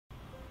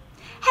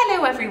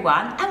Hello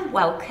everyone and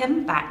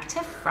welcome back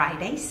to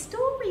Friday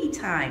Story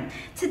Time.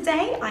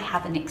 Today I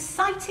have an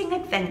exciting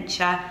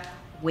adventure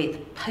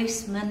with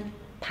Postman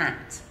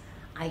Pat.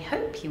 I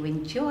hope you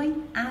enjoy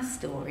our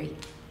story.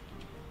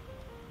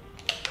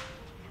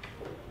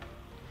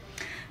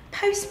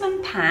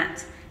 Postman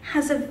Pat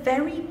has a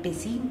very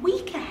busy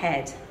week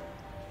ahead.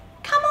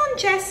 Come on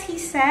Jess, he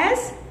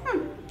says.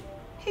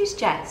 Who's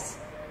Jess?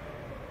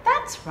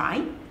 That's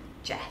right,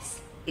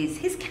 Jess is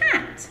his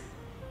cat.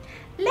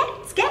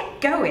 Let's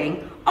get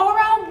going or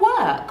our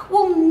work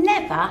will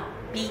never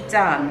be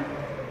done.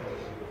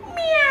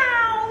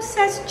 Meow,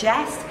 says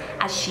Jess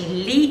as she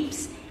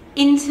leaps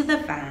into the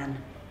van.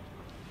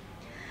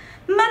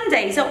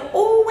 Mondays are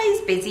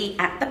always busy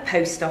at the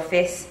post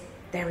office.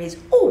 There is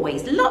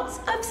always lots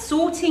of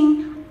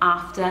sorting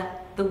after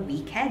the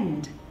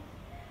weekend.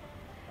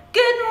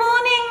 Good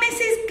morning,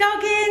 Mrs.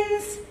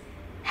 Goggins.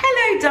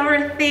 Hello,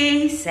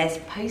 Dorothy, says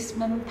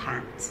Postman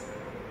Pat.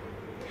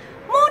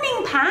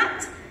 Morning,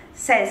 Pat,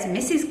 says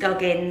Mrs.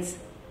 Goggins.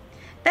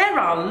 There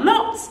are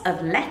lots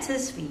of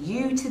letters for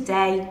you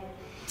today,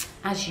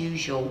 as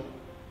usual.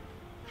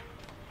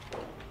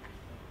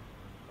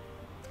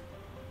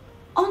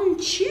 On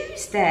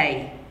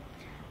Tuesday,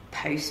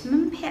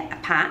 Postman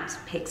Pat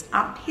picks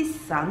up his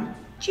son,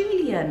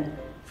 Julian,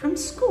 from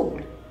school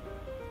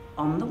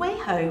on the way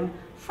home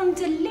from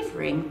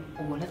delivering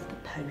all of the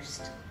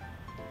post.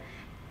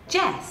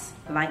 Jess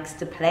likes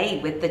to play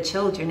with the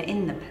children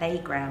in the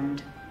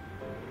playground.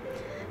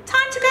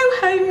 Time to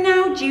go home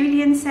now,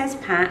 Julian, says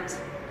Pat.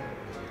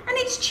 And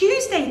it's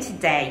Tuesday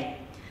today,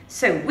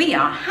 so we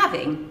are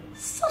having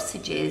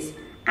sausages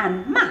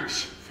and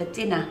mash for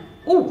dinner.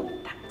 Oh,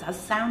 that does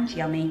sound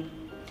yummy.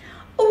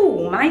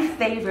 Oh, my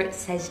favourite,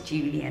 says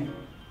Julian.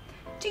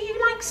 Do you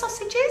like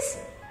sausages?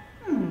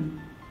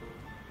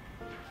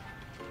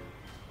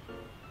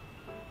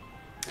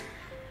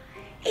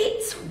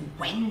 It's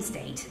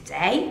Wednesday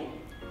today,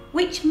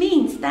 which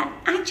means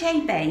that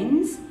Ajay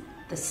Baines,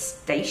 the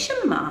station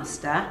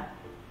master,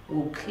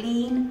 will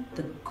clean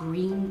the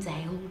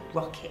Greendale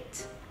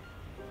rocket.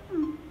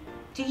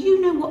 Do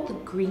you know what the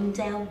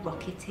Greendale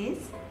rocket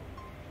is?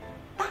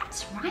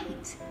 That's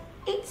right,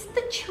 it's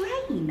the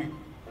train.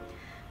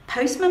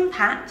 Postman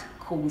Pat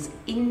calls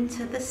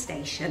into the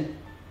station.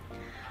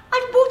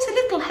 I've brought a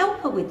little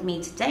helper with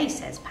me today,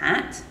 says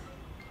Pat.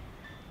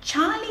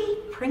 Charlie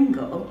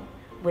Pringle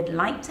would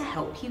like to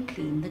help you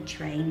clean the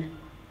train.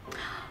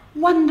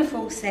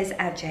 Wonderful, says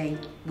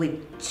Ajay.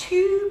 With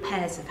 2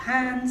 pairs of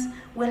hands,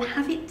 we'll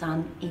have it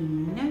done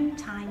in no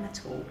time at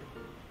all.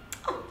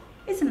 Oh,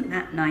 isn't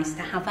that nice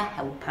to have a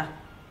helper?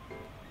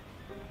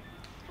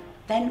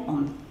 Then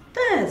on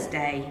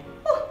Thursday,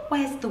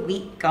 where's the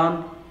week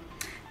gone?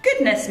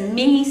 Goodness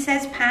me,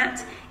 says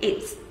Pat,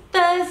 it's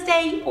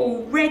Thursday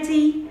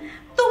already.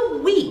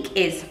 The week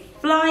is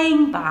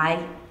flying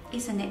by,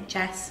 isn't it,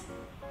 Jess?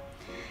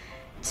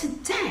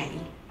 Today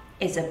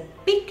is a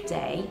big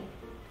day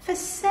for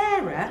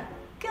Sarah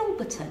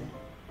Gilberton.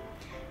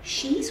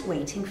 She's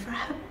waiting for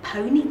her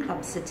pony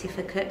club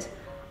certificate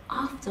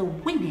after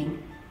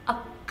winning a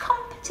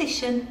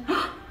competition.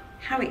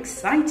 How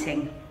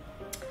exciting.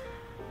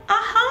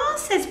 Aha,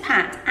 says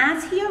Pat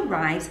as he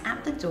arrives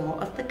at the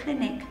door of the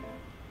clinic.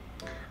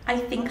 I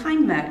think I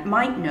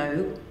might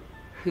know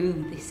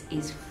who this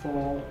is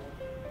for.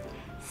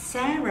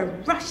 Sarah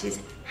rushes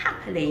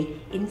happily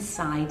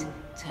inside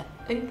to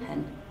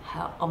open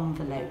her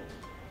envelope.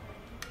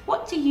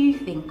 What do you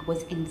think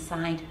was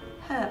inside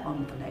her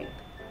envelope?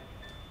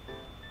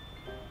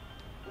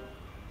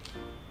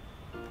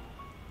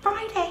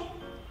 Friday.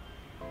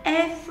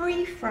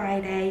 Every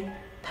Friday,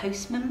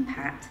 Postman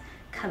Pat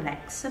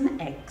collects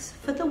some eggs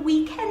for the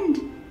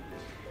weekend.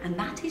 And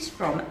that is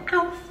from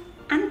Alf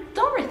and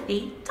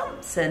Dorothy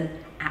Thompson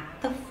at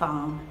the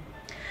farm.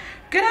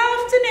 Good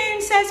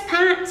afternoon, says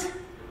Pat.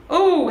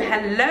 Oh,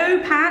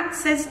 hello, Pat,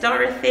 says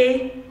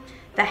Dorothy.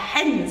 The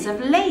hens have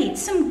laid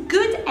some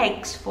good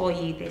eggs for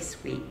you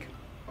this week.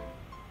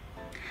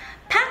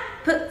 Pat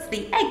puts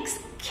the eggs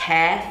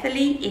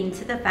carefully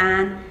into the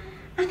van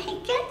and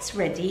he gets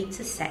ready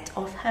to set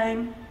off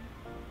home.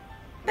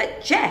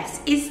 But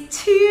Jess is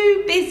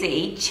too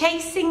busy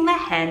chasing the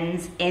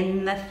hens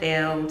in the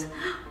field.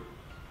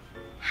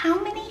 How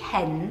many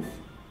hens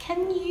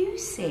can you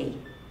see?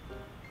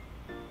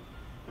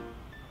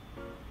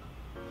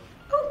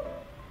 Oh,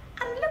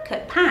 and look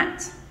at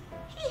Pat.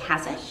 He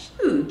has a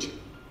huge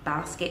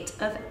basket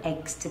of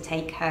eggs to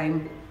take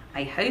home.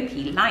 I hope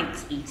he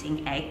likes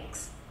eating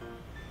eggs.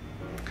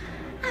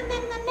 And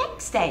then the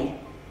next day,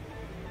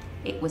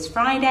 it was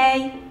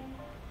Friday,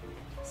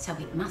 so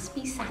it must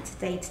be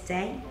Saturday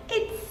today.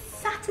 It's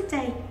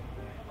Saturday.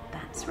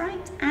 That's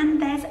right, and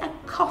there's a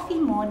coffee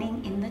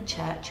morning in the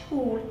church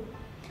hall.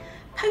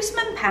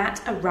 Postman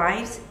Pat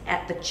arrives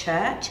at the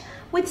church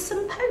with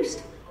some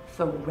post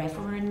for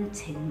Reverend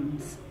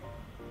Timms.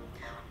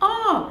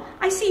 Ah,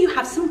 I see you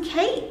have some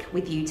cake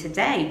with you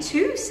today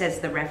too, says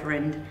the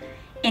Reverend.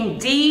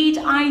 Indeed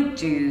I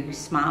do,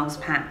 smiles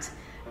Pat.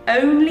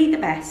 Only the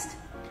best.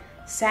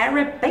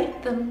 Sarah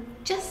baked them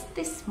just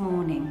this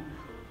morning.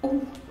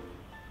 Oh,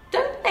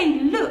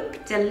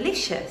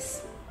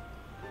 delicious.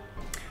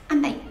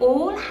 And they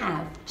all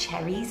have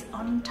cherries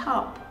on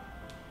top.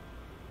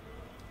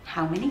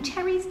 How many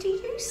cherries do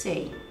you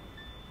see?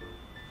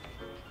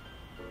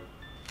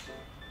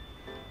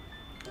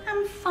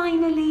 And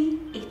finally,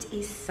 it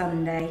is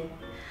Sunday.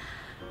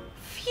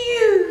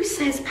 Phew,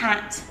 says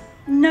Pat.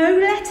 No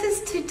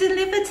letters to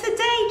deliver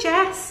today,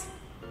 Jess.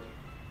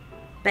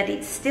 But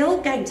it's still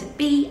going to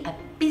be a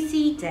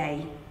busy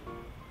day.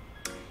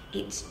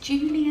 It's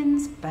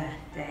Julian's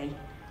birthday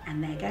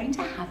and they're going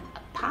to have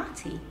a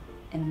party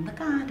in the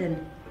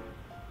garden.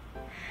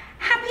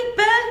 Happy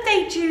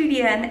birthday,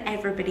 Julian,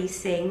 everybody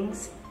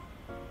sings.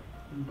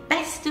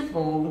 Best of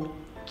all,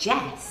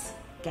 Jess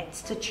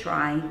gets to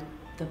try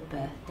the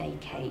birthday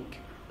cake.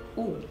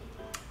 Oh,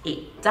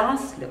 it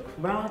does look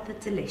rather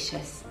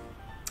delicious.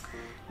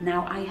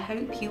 Now, I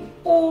hope you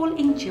all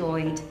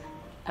enjoyed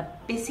a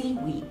busy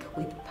week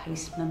with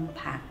Postman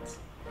Pat.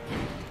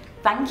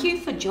 Thank you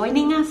for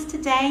joining us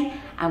today,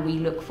 and we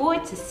look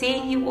forward to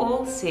seeing you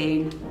all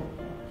soon.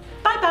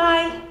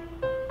 Bye-bye.